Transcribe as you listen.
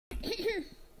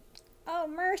Oh,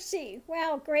 mercy.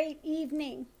 Well, great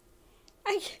evening.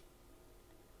 I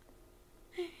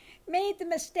made the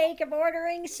mistake of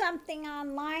ordering something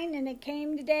online and it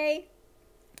came today.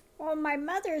 Well, my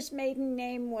mother's maiden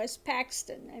name was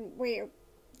Paxton, and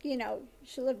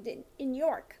she lived in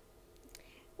York.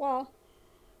 Well,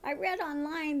 I read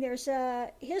online there's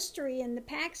a history in the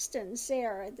Paxtons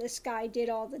there. This guy did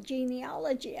all the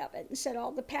genealogy of it and said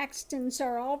all the Paxtons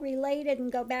are all related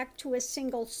and go back to a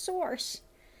single source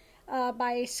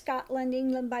by Scotland,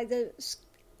 England, by the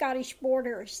Scottish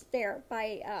borders there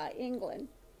by England.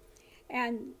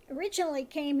 And originally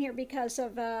came here because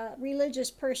of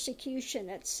religious persecution,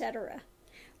 etc.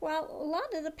 Well, a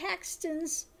lot of the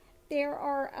Paxtons, there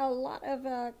are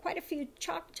quite a few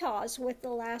Choctaws with the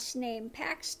last name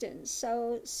Paxton.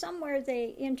 So somewhere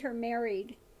they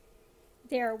intermarried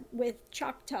there with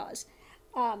Choctaws.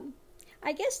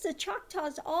 I guess the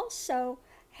Choctaws also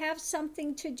have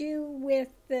something to do with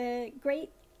the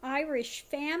Great Irish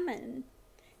Famine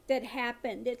that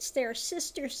happened. It's their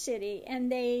sister city, and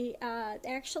they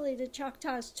actually the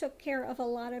Choctaws took care of a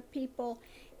lot of people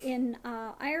in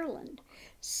Ireland.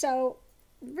 So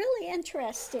really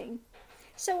interesting.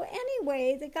 So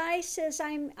anyway, the guy says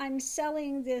I'm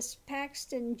selling this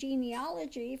Paxton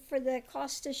genealogy for the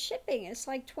cost of shipping. It's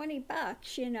like $20.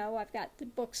 I've got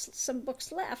some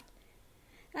books left.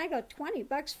 And I go,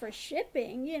 $20 for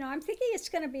shipping? I'm thinking it's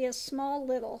going to be a small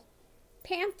little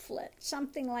pamphlet,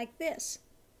 something like this.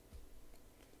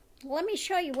 Let me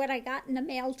show you what I got in the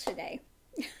mail today.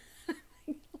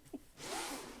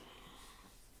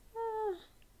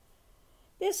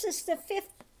 This is the 5th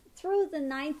through the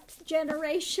 9th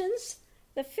generations.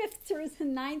 The 5th through the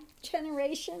 9th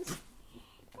generations.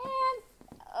 And,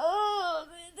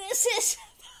 this is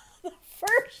the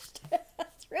 1st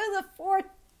through the 4th.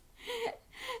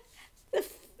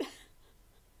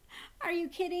 Are you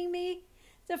kidding me?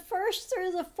 The 1st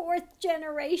through the 4th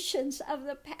generations of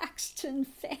the Paxton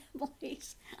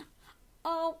families.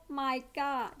 Oh my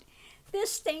God.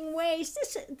 This thing weighs,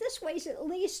 this weighs at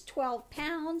least 12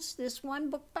 pounds, this one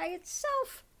book by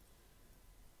itself.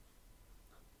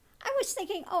 I was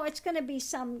thinking, it's going to be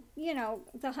some,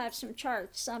 they'll have some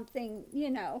charts, something,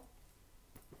 No.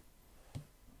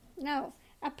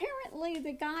 Apparently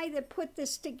the guy that put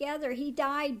this together, he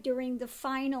died during the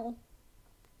final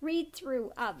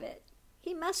read-through of it.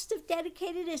 He must have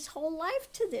dedicated his whole life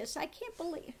to this. I can't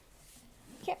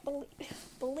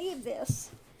believe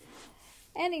this.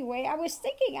 Anyway, I was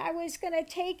thinking I was going to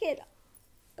take it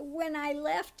when I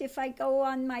left if I go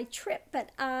on my trip,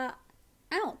 but I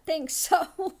don't think so.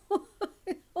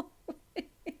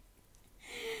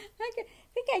 I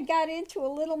think I got into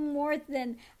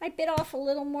I bit off a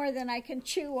little more than I can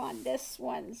chew on this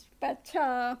one, but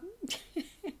because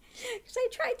I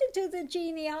tried to do the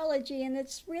genealogy, and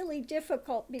it's really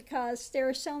difficult because there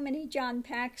are so many John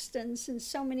Paxtons and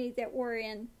so many that were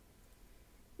in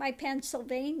my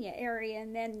Pennsylvania area,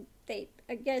 and then they,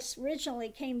 I guess, originally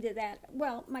came to that.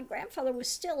 Well, my grandfather was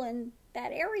still in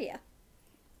that area.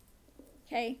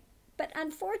 Okay, but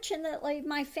unfortunately,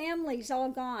 my family's all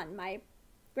gone. My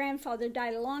grandfather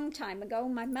died a long time ago.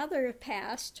 My mother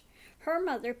passed. Her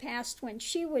mother passed when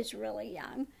she was really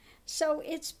young. So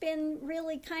it's been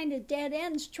really kind of dead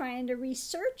ends trying to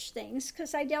research things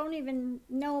because I don't even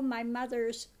know my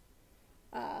mother's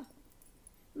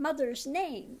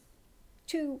name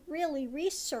to really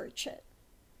research it.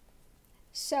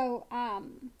 So,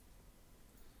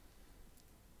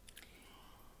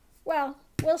 well,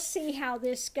 we'll see how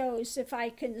this goes if I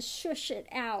can shush it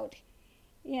out,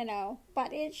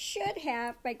 But it should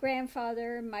have my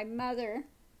grandfather, my mother.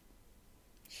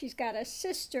 She's got a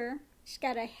sister. She's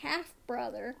got a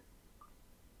half-brother.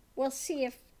 We'll see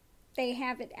if they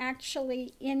have it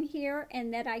actually in here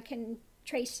and that I can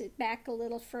trace it back a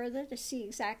little further to see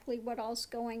exactly what all's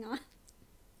going on.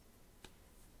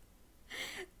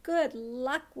 Good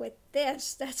luck with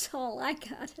this. That's all I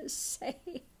gotta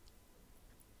say.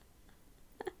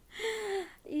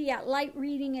 Yeah, light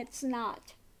reading it's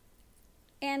not.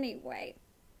 Anyway,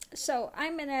 so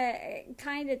I'm going to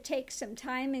kind of take some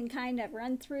time and kind of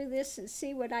run through this and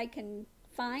see what I can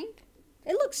find.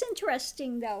 It looks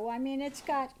interesting, though. I mean, it's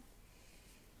got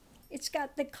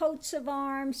the coats of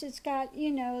arms. It's got,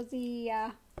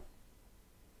 the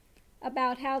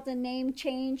about how the name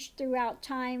changed throughout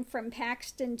time from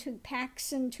Paxton to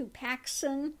Paxson,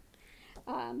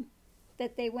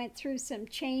 that they went through some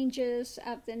changes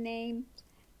of the name.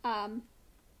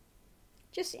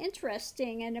 Just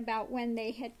interesting, and about when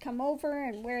they had come over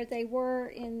and where they were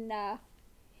in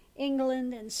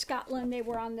England and Scotland. They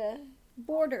were on the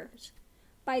borders,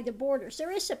 by the borders.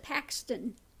 There is a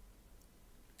Paxton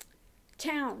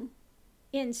town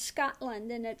in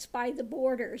Scotland, and it's by the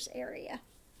Borders area.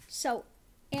 So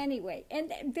anyway,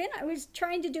 and then I was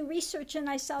trying to do research, and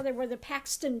I saw there were the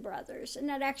Paxton brothers, and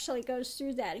that actually goes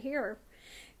through that here,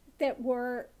 that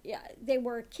were, yeah, they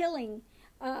were killing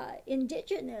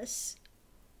indigenous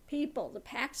people, the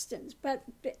Paxtons. But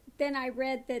then I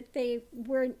read that they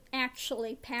weren't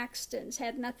actually Paxtons,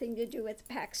 had nothing to do with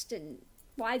Paxton.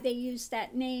 Why they used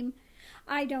that name,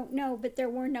 I don't know, but there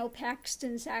were no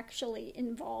Paxtons actually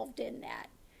involved in that.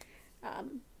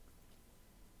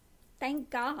 Thank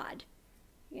God,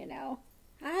 you know.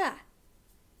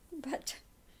 But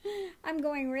I'm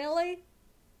going, really?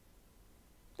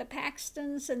 The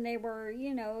Paxtons, and they were,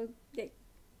 you know,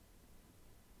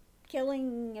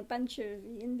 killing a bunch of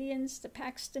Indians, the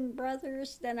Paxton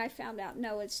brothers. Then I found out,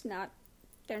 no, it's not.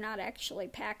 They're not actually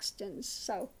Paxtons.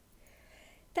 So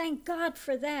thank God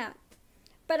for that.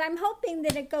 But I'm hoping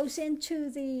that it goes into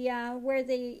the, where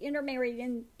they intermarried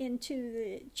into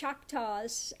the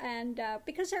Choctaws, and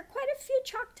because there are quite a few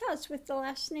Choctaws with the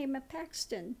last name of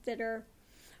Paxton that are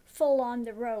full on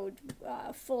the road,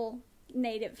 full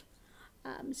native.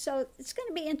 So it's going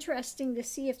to be interesting to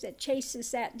see if it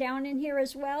chases that down in here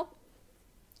as well.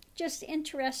 Just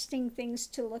interesting things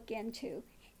to look into.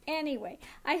 Anyway,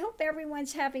 I hope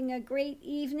everyone's having a great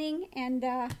evening, and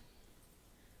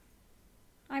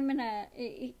I'm going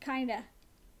to kind of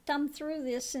thumb through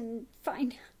this and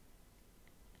find...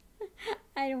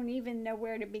 I don't even know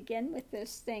where to begin with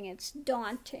this thing. It's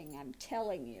daunting, I'm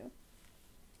telling you.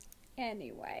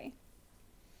 Anyway.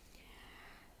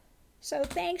 So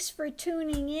thanks for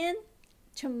tuning in.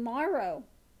 Tomorrow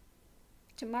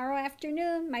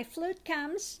afternoon, my flute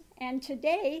comes, and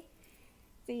today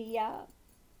the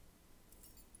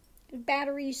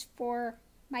batteries for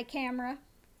my camera,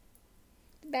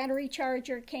 the battery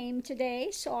charger came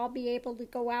today, so I'll be able to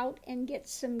go out and get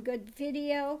some good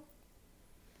video.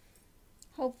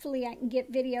 Hopefully I can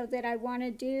get video that I want to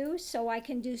do, so I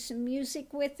can do some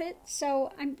music with it.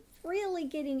 So I'm really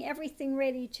getting everything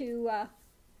ready to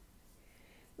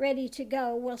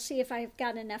go. We'll see if I've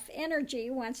got enough energy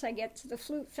once I get to the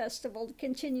flute festival to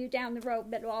continue down the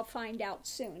road, but I'll find out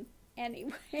soon.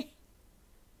 Anyway,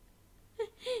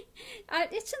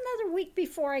 it's another week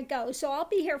before I go, so I'll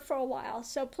be here for a while.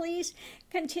 So please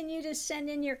continue to send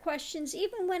in your questions,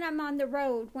 even when I'm on the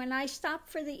road. When I stop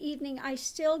for the evening, I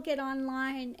still get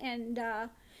online and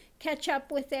catch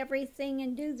up with everything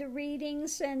and do the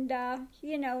readings, and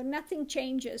you know, nothing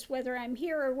changes whether I'm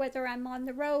here or whether I'm on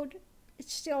the road. It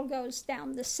still goes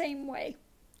down the same way.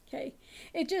 Okay,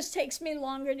 it just takes me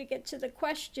longer to get to the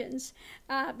questions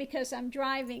because I'm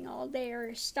driving all day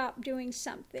or stop doing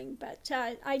something, but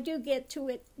I do get to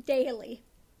it daily.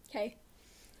 Okay,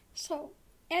 so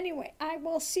anyway, I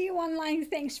will see you online.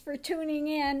 Thanks for tuning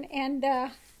in, and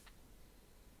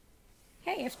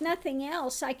hey, if nothing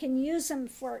else, I can use them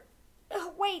for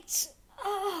weights.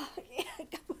 Oh, yeah,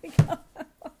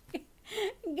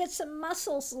 get some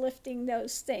muscles lifting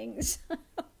those things.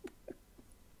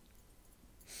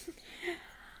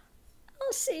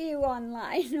 I'll see you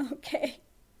online, okay?